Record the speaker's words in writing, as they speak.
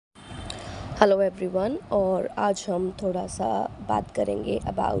Hello everyone. और आज हम थोड़ा सा बात करेंगे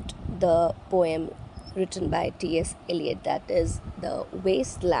about the poem written by T.S.. Elliott that is the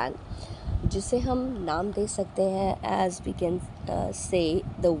Westland, जिसे हम नाम दे सकते हैं as we can say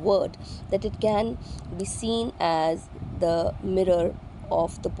the word that it can be seen as the mirror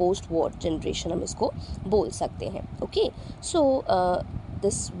of the post war generation, हम इसको बोल सकते हैं। Okay, so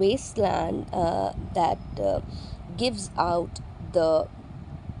this Westland that gives out the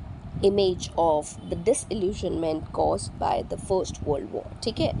image of the डिसइल्यूशनमेंट caused by the first world war.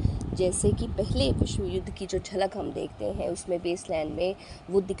 ठीक है, जैसे कि पहले विश्व युद्ध की जो झलक हम देखते हैं उसमें वेस्टलैंड में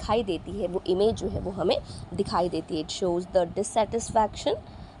वो दिखाई देती है, वो इमेज जो है वो हमें दिखाई देती है। It shows the dissatisfaction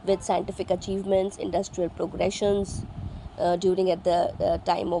with scientific achievements, industrial progressions during at the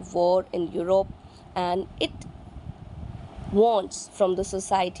time of war in Europe, and it wants from the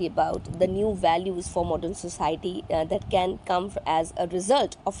society about the new values for modern society that can come as a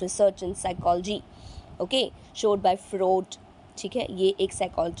result of research in psychology, okay, showed by Freud। ठीक है, ये एक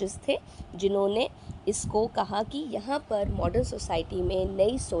psychologist थे जिन्होंने इसको कहा कि यहाँ पर मॉडर्न सोसाइटी में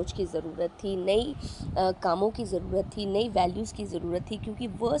नई सोच की ज़रूरत थी, नई कामों की ज़रूरत थी, नई वैल्यूज़ की ज़रूरत थी, क्योंकि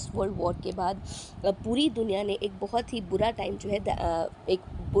फर्स्ट वर्ल्ड वॉर के बाद पूरी दुनिया ने एक बहुत ही बुरा टाइम जो है, एक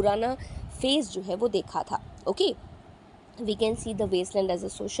पुराना फेज़ जो है वो देखा था। Okay, we can see the wasteland as a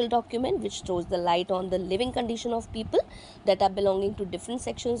social document which throws the light on the living condition of people that are belonging to different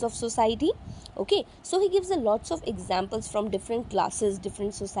sections of society. Okay, so he gives a lots of examples from different classes,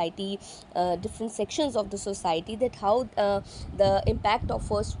 different society, different sections of the society, that how the impact of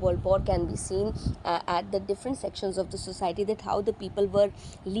first world war can be seen at the different sections of the society, that how the people were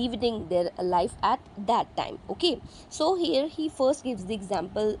living their life at that time. Okay, so here he first gives the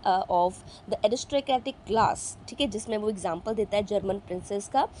example of the aristocratic class, ठीक है, जिसमें वो example देता है German princess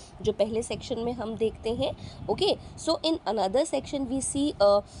का, जो पहले section में हम देखते हैं। Okay, so in another section we C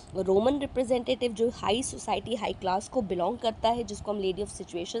Roman representative जो हाई सोसाइटी, हाई क्लास को बिलोंग करता है, जिसको हम लेडी ऑफ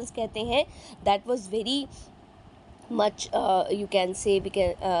सिचुएशंस कहते हैं। That was very much you can say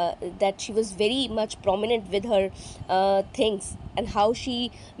that she was very much prominent with her things and how she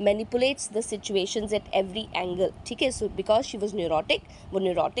manipulates the situations at every angle। ठीक है, so because she was neurotic, वो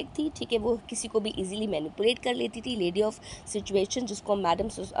neurotic थी, ठीक है, वो किसी को भी easily manipulate कर लेती थी, lady of situation जिसको हम मैडम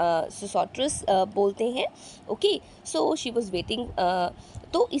सुसॉट्रस बोलते हैं। Okay, so she was waiting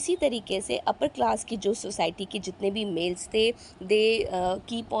तो इसी तरीके से अपर क्लास की जो सोसाइटी के जितने भी मेल्स थे, they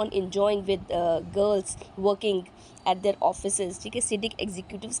keep on enjoying with girls working at there offices. ठीक है, सिटिक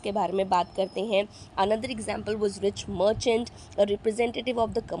एग्जीक्यूटिव्स के बारे में बात करते हैं। Another example was rich merchant, representative of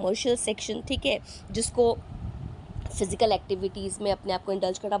the commercial section, ठीक है, जिसको फिज़िकल एक्टिविटीज़ में अपने आप को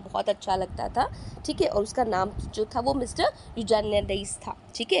इंडल्ज करना बहुत अच्छा लगता था। ठीक है, और उसका नाम जो था वो मिस्टर यूजानियाडाइस था।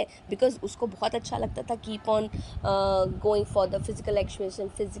 ठीक है, बिकॉज उसको बहुत अच्छा लगता था keep on going for the physical expression,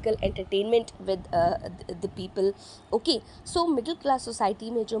 physical entertainment with the people. Okay, so middle class society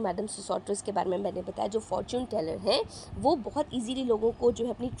में जो मैडम सुसॉट्रस के बारे में मैंने बताया, जो फॉर्च्यून टेलर हैं, वो बहुत ईजीली लोगों को जो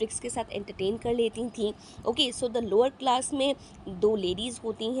है अपनी ट्रिक्स के साथ एंटरटेन कर लेती थी। Okay, so the lower class में दो लेडीज़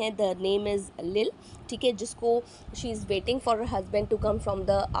होती हैं, द नेम इज़ लिल, ठीक है, जिसको she is waiting for her husband to come from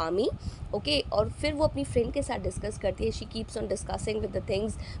the army. Okay, और फिर वो अपनी फ्रेंड के साथ डिस्कस करती है, she keeps on discussing with the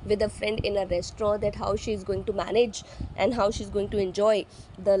things with a friend in a restaurant, that how she is going to manage and how she's going to enjoy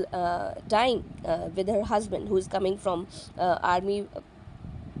the time with her husband who is coming from army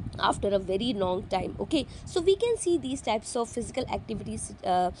after a very long time. Okay, so we can see these types of physical activities,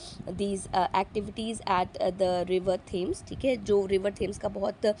 these activities at the river Thames। ठीक है, जो river Thames का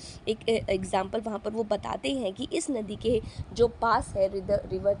बहुत एक example वहाँ पर वो बताते हैं कि इस नदी के जो पास है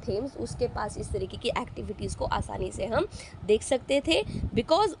river Thames, उसके पास इस तरीके की एक्टिविटीज़ को आसानी से हम देख सकते थे।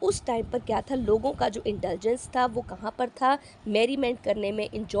 बिकॉज उस टाइम पर क्या था, लोगों का जो इंटेलिजेंस था वो कहाँ पर था, मेरीमेंट करने में,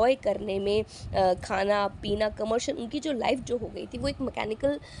 इंजॉय करने में, खाना पीना, कमर्शियल, उनकी जो लाइफ जो हो गई थी वो एक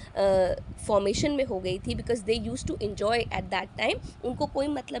मैकेनिकल फॉर्मेशन में हो गई थी, because they use to enjoy at that time. उनको कोई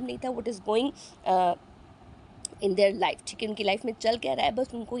मतलब नहीं था what is going in their life. ठीक है, उनकी लाइफ में चल क्या रहा है,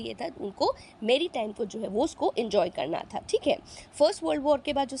 बस उनको ये था, उनको मेरी टाइम को जो है वो उसको एन्जॉय करना था। ठीक है, फर्स्ट वर्ल्ड वॉर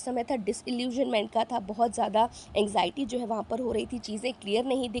के बाद जो समय था डिसइल्यूजनमेंट का था, बहुत ज़्यादा एंग्जाइटी जो है वहाँ पर हो रही थी, चीज़ें क्लियर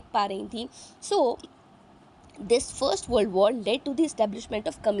नहीं दिख पा रही थी। So this first world war led to the establishment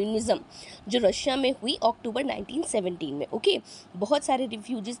of communism, जो रशिया में हुई अक्टूबर 1917 में। ओके, बहुत सारे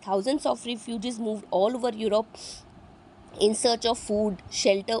refugees, thousands of refugees moved all over Europe in search of food,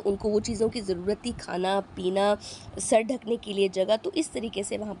 shelter, उनको वो चीज़ों की ज़रूरत थी, खाना पीना, सर ढकने के लिए जगह, तो इस तरीके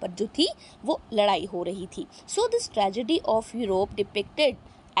से वहाँ पर जो थी वो लड़ाई हो रही थी। So this tragedy of Europe depicted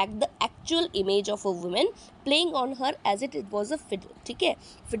at the actual image of a woman playing on her as it was a fiddle। ठीक है,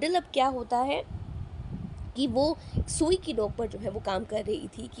 फिडल अब क्या होता है, कि वो सुई की नोक पर जो है वो काम कर रही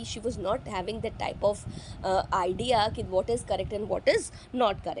थी, कि she was not having that type of idea कि what is correct and what is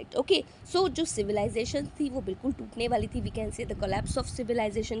not correct. Okay, सो जो सिविलाइजेशन थी वो बिल्कुल टूटने वाली थी. We can say the collapse of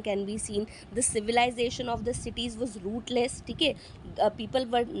civilisation can be seen. The civilisation of the cities was rootless. ठीक है, people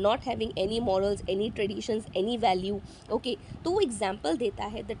were not having any morals, any traditions, any value. Okay, तो वो एग्जाम्पल देता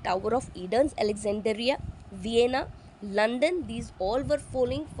है the tower of Edens, Alexandria, Vienna, London. These all were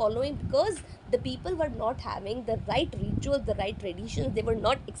following because the people were not having the right rituals, the right traditions. They were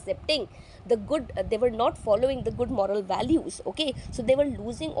not accepting the good, they were not following the good moral values. Okay, so they were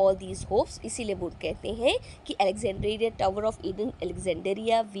losing all these hopes. इसीलिए वो कहते हैं कि Alexandria, tower of Eden,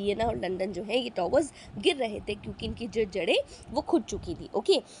 Alexandria, Vienna और London जो है ये towers गिर रहे थे क्योंकि इनकी जो जड़ें वो खुद चुकी थी.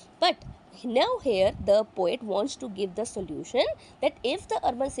 Okay, but now here the poet wants to give the solution that if the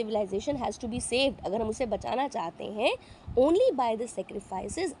urban civilization has to be saved, अगर हम उसे बचाना चाहते हैं, only by the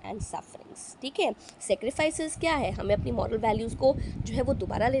sacrifices and sufferings. ठीक है, sacrifices क्या है? हमें अपनी moral values को जो है वो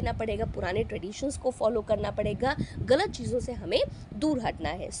दोबारा लेना पड़ेगा, पुराने traditions को follow करना पड़ेगा, गलत चीज़ों से हमें दूर हटना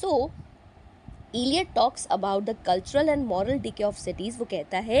है. So Eliot talks about the cultural and moral decay of cities. वो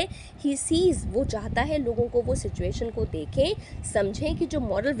कहता है ही सीज, वो चाहता है लोगों को वो सिचुएशन को देखें, समझें कि जो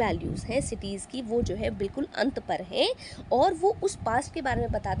मॉरल वैल्यूज़ हैं सिटीज़ की वो जो है बिल्कुल अंत पर हैं, और वो उस पास्ट के बारे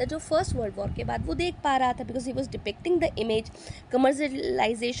में बताता है जो फर्स्ट वर्ल्ड वॉर के बाद वो देख पा रहा था. Because he was depicting the image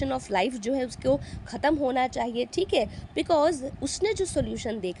commercialisation of life जो है उसको ख़त्म होना चाहिए. ठीक है, बिकॉज उसने जो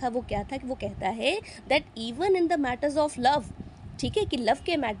सोल्यूशन देखा वो क्या था कि वो कहता है that even in the matters of love, ठीक है, कि लव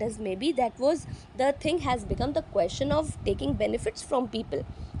के मैटर्स में भी that was the thing has become the question of taking benefits from people,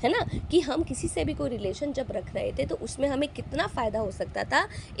 है ना, कि हम किसी से भी कोई रिलेशन जब रख रहे थे तो उसमें हमें कितना फ़ायदा हो सकता था,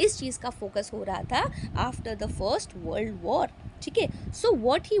 इस चीज़ का फोकस हो रहा था after the first world war. ठीक है, so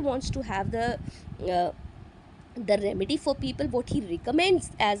what he wants to have the remedy for people, what he recommends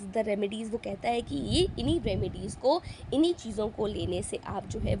as the remedies. वो कहता है कि ये इन्हीं रेमेडीज़ को, इन्हीं चीज़ों को लेने से आप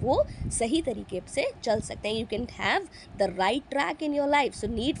जो है वो सही तरीके से चल सकते हैं. You can have the right track in your life. So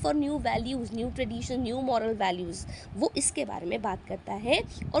need for new values, new tradition, new moral values, वो इसके बारे में बात करता है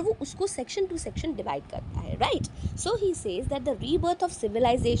और वो उसको सेक्शन टू सेक्शन डिवाइड करता है. Right, so he says that the rebirth of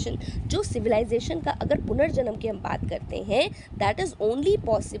civilization, जो सिविलाइजेशन का अगर पुनर्जन्म की हम बात करते हैं, that is only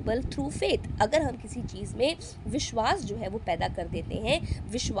possible through faith. अगर हम किसी चीज़ में विश्वास जो है वो पैदा कर देते हैं,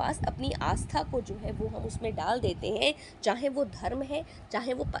 विश्वास, अपनी आस्था को जो है वो हम उसमें डाल देते हैं, चाहे वो धर्म है,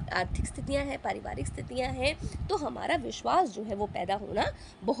 चाहे वो आर्थिक स्थितियां हैं, पारिवारिक स्थितियां हैं, तो हमारा विश्वास जो है वो पैदा होना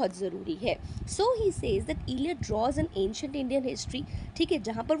बहुत ज़रूरी है. So he says that Eliot draws an ancient Indian history. ठीक है,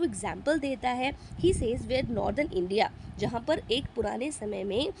 जहाँ पर वो एग्जाम्पल देता है, he says where northern India, जहाँ पर एक पुराने समय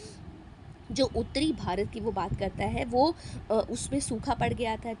में जो उत्तरी भारत की वो बात करता है, वो उसमें सूखा पड़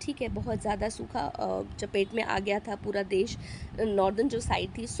गया था. ठीक है, बहुत ज़्यादा सूखा चपेट में आ गया था पूरा देश, नॉर्दर्न जो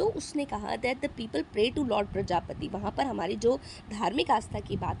साइड थी. सो उसने कहा that the people pray to lord Prajapati. वहाँ पर हमारी जो धार्मिक आस्था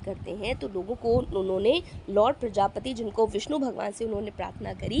की बात करते हैं तो लोगों को उन्होंने लॉर्ड प्रजापति, जिनको विष्णु भगवान से उन्होंने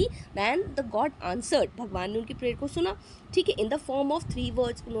प्रार्थना करी, दैन द गॉड आंसर्ड, भगवान ने उनकी प्रेयर को सुना. ठीक है, in the form of 3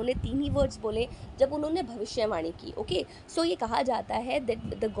 words, उन्होंने 3 ही वर्ड्स बोले जब उन्होंने भविष्यवाणी की. ओके, सो ये कहा जाता है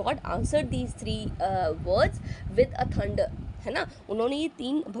that the god answered these 3 words with a thunder, है ना. उन्होंने ये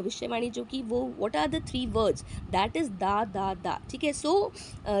 3 भविष्यवाणी जो की, वो what are the 3 words, that is Da Da Da. ठीक है, so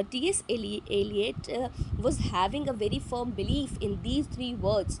T S. Eliot was having a very firm belief in these 3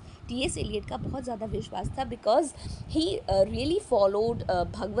 words. T S. Eliot का बहुत ज़्यादा विश्वास था because he really followed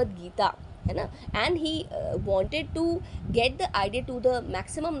Bhagavad Gita, है ना, and he wanted to get the idea to the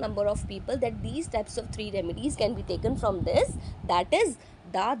maximum number of people that these types of 3 remedies can be taken from this, that is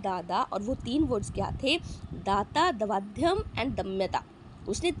दा दा दा. और वो 3 वर्ड्स क्या थे, दाता, दवाध्यम एंड दम्यता.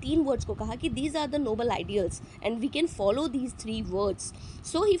 उसने 3 वर्ड्स को कहा कि these are the noble ideals and we can follow these 3 words.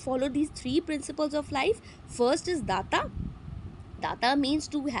 So he follow these 3 principles of life. First is Datta. Datta means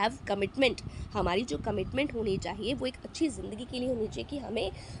to have commitment. हमारी जो कमिटमेंट होनी चाहिए वो एक अच्छी ज़िंदगी के लिए होनी चाहिए, कि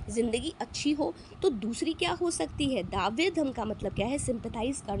हमें ज़िंदगी अच्छी हो. तो दूसरी क्या हो सकती है, दावेधम का मतलब क्या है,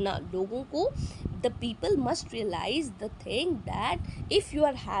 सिंपथाइज करना लोगों को. The people must realise the thing that if you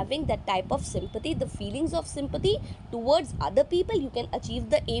are having that type of sympathy, the feelings of sympathy towards other people, you can achieve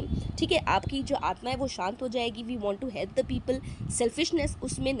the M. ठीक है, आपकी जो आत्मा है वो शांत हो जाएगी. We want to help the people. Selfishness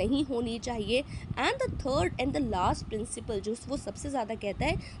उसमें नहीं होनी चाहिए. And the third and the last principal जो वो सबसे ज़्यादा कहता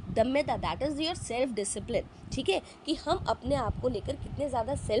है, दम्यता, that is your self discipline. ठीक है, कि हम अपने आप को लेकर कितने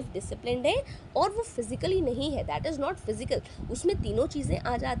ज़्यादा सेल्फ डिसिप्लिन हैं, और वो फिजिकली नहीं है, दैट इज़ नॉट फिजिकल. उसमें तीनों चीज़ें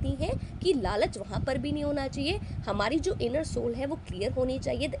आ जाती हैं कि लालच वहाँ पर भी नहीं होना चाहिए. हमारी जो इनर सोल है वो क्लियर होनी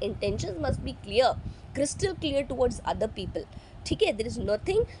चाहिए. The intentions must be clear, crystal clear towards other people. ठीक है, there is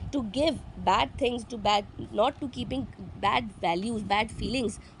nothing to give bad things to bad, not to keeping bad values, bad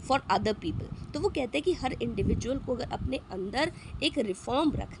feelings for other people. तो वो कहते हैं कि हर इंडिविजुअल को अगर अपने अंदर एक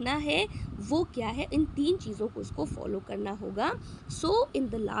रिफॉर्म रखना है, वो क्या है, इन 3 चीज़ों को उसको फॉलो करना होगा। सो in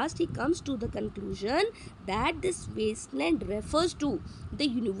the last he comes to the conclusion that this Westland refers to the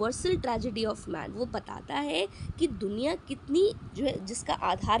universal tragedy of man. वो बताता है कि दुनिया कितनी जो है, जिसका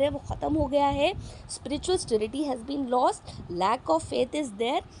आधार है वो ख़त्म हो गया है, spiritual stability has been lost, lack of faith is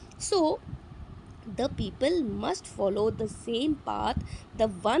there. So the people must follow the same path. The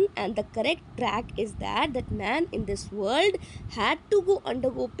one and the correct track is that man in this world had to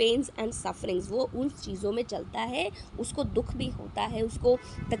undergo pains and sufferings. वो उन चीज़ों में चलता है, उसको दुख भी होता है, उसको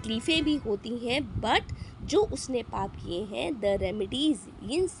तकलीफ़ें भी होती हैं, बट जो उसने पाप किए हैं, द रेमेडीज़,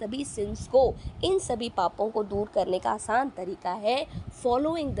 इन सभी सिंस को, इन सभी पापों को दूर करने का आसान तरीका है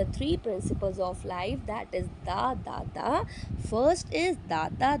following the 3 principles of life, that is दाता। फर्स्ट इज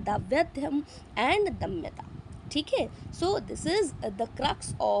दाता, दव्यत्यम एंड दम्यता। ठीक है, so this is the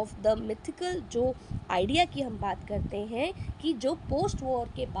crux of the mythical जो आइडिया की हम बात करते हैं कि जो पोस्ट वॉर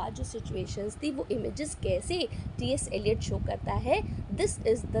के बाद जो सिचुएशंस थी, वो इमेजेस कैसे टी.एस. एलियट शो करता है, this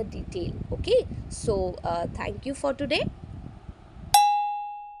is the detail. Okay, so thank you for today.